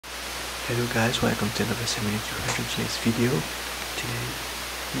Hello guys, welcome to another 7200 GS video. Today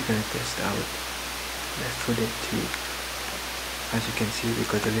we're gonna test out Left 4 Dead 2. As you can see, we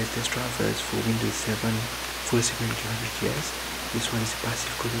got the latest drivers for Windows 7 full 7200 GS. This one is a passive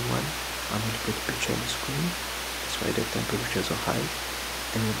cooling one. I'm gonna put a picture on the screen. That's why the temperatures are high.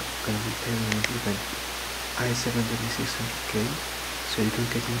 And we're gonna be pairing it with an i7-3600K so you don't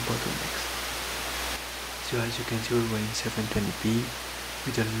get any bottlenecks. So as you can see, we're running 720p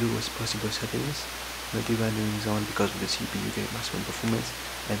with the lowest possible settings. Multi-rendering is on because of the CPU getting maximum performance,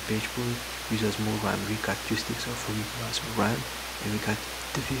 and page pool uses more RAM. We got 2 sticks of 4 GB of RAM and we got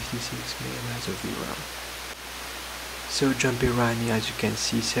the 56 MB of VRAM. So jumping right in, as you can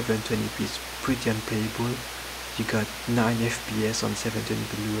see, 720p is pretty unplayable. You got 9 FPS on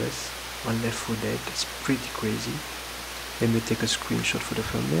 720p lowest on Left 4 Dead. That's pretty crazy. Let me take a screenshot for the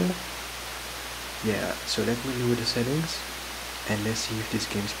thumbnail. Yeah, so let me lower the settings and let's see if this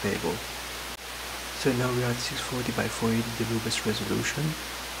game is playable. So now we are at 640 by 480, the lowest resolution,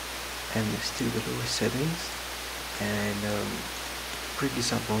 and still the lowest settings, and pretty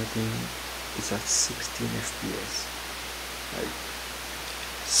disappointing. It's at 16 FPS. Like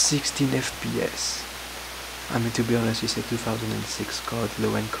 16 FPS. I mean, to be honest, it's a 2006 card,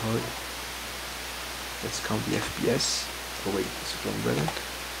 low-end card. Let's count the FPS. Oh wait, this is wrong button.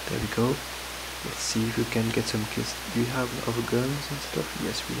 There we go. Let's see if we can get some kills. Do you have other guns and stuff?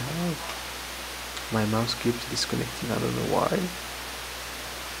 Yes, we have. My mouse keeps disconnecting, I don't know why.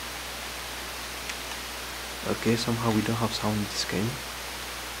 Okay, somehow we don't have sound in this game.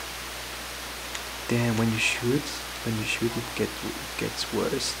 Damn, when you shoot it gets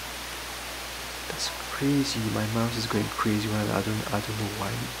worse. That's crazy. My mouse is going crazy when I don't know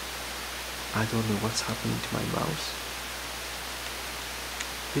why. I don't know what's happening to my mouse.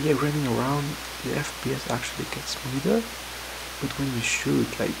 But yeah, running around, the FPS actually gets smoother, but when you shoot,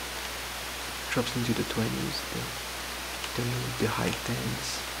 like, drops into the 20s, the high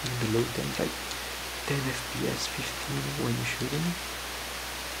 10s, and the low 10s, like 10 FPS, 15 when you're shooting.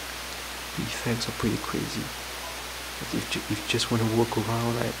 The effects are pretty crazy. But if you just want to walk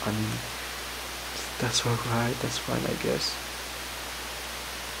around, I mean, that's alright, that's fine, I guess.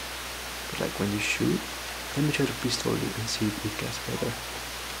 But like when you shoot, let me try the pistol and see if it gets better.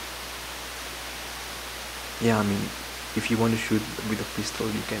 Yeah, I mean, if you want to shoot with a pistol,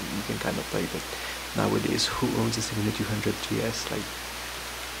 you can kind of play, but nowadays, who owns a 7200 GS? Like,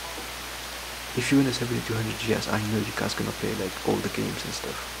 if you own a 7200 GS, I know you guys gonna play like all the games and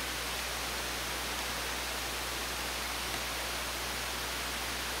stuff.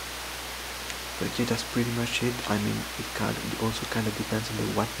 But yeah, that's pretty much it. I mean, it also kind of depends on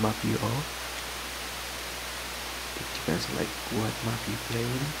what map you are. It depends on like what map you're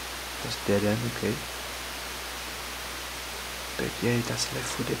playing. That's dead end, okay. But yeah, that's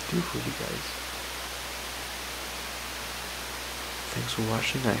Left 4 Dead 2 for you guys. Thanks for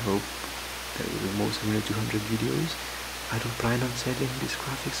watching. I hope there will be more 7200 videos. I don't plan on selling this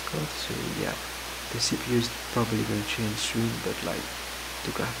graphics card, so yeah, the CPU is probably gonna change soon, but like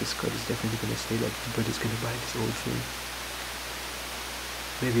the graphics card is definitely gonna stay. Like nobody's gonna buy this whole thing.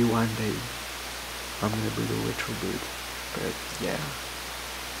 Maybe one day I'm gonna build a retro build, but yeah,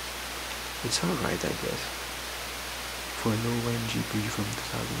 it's alright, I guess. For a low-end GPU from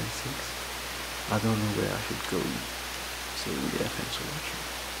 2006, I don't know where I should go. So yeah, thanks for watching.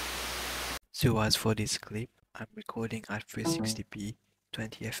 So as for this clip, I'm recording at 360p,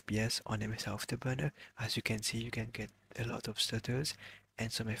 20 FPS on MS Afterburner. As you can see, you can get a lot of stutters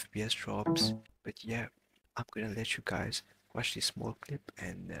and some FPS drops. But yeah, I'm gonna let you guys watch this small clip,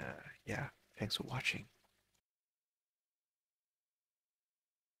 and yeah, thanks for watching.